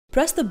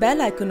Press the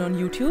bell icon on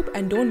YouTube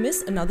and don't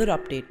miss another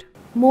update.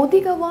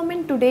 Modi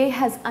government today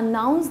has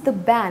announced the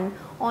ban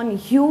on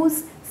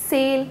use,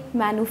 sale,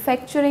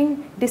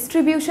 manufacturing,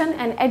 distribution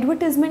and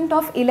advertisement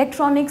of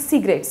electronic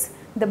cigarettes.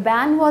 The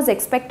ban was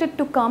expected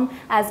to come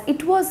as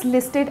it was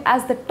listed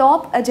as the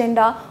top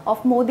agenda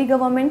of Modi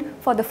government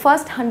for the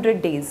first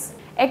 100 days.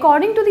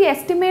 According to the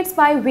estimates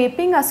by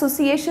Vaping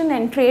Association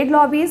and trade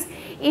lobbies,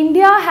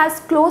 India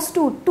has close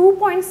to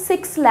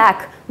 2.6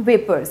 lakh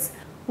vapors.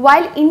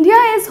 While India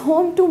is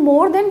home to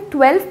more than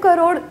 12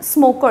 crore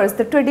smokers,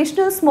 the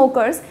traditional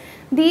smokers,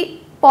 the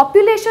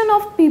population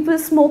of people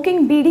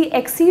smoking BD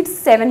exceeds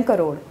 7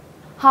 crore.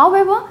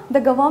 However,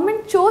 the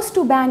government chose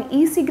to ban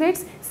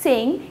e-cigarettes,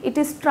 saying it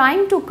is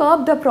trying to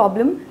curb the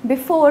problem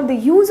before the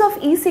use of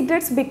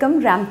e-cigarettes become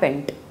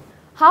rampant.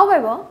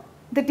 However,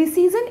 the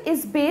decision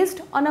is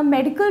based on a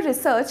medical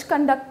research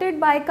conducted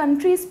by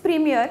country's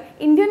premier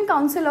Indian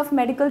Council of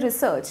Medical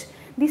Research.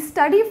 The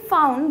study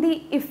found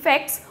the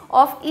effects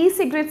of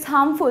e-cigarettes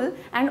harmful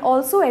and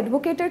also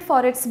advocated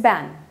for its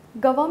ban.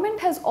 Government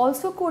has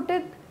also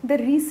quoted the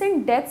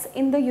recent deaths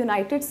in the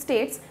United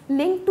States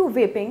linked to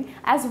vaping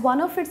as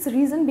one of its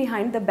reasons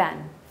behind the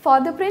ban.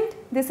 For The Print,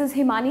 this is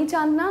Himani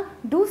Chandna.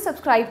 Do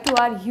subscribe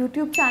to our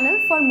YouTube channel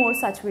for more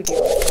such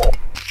videos.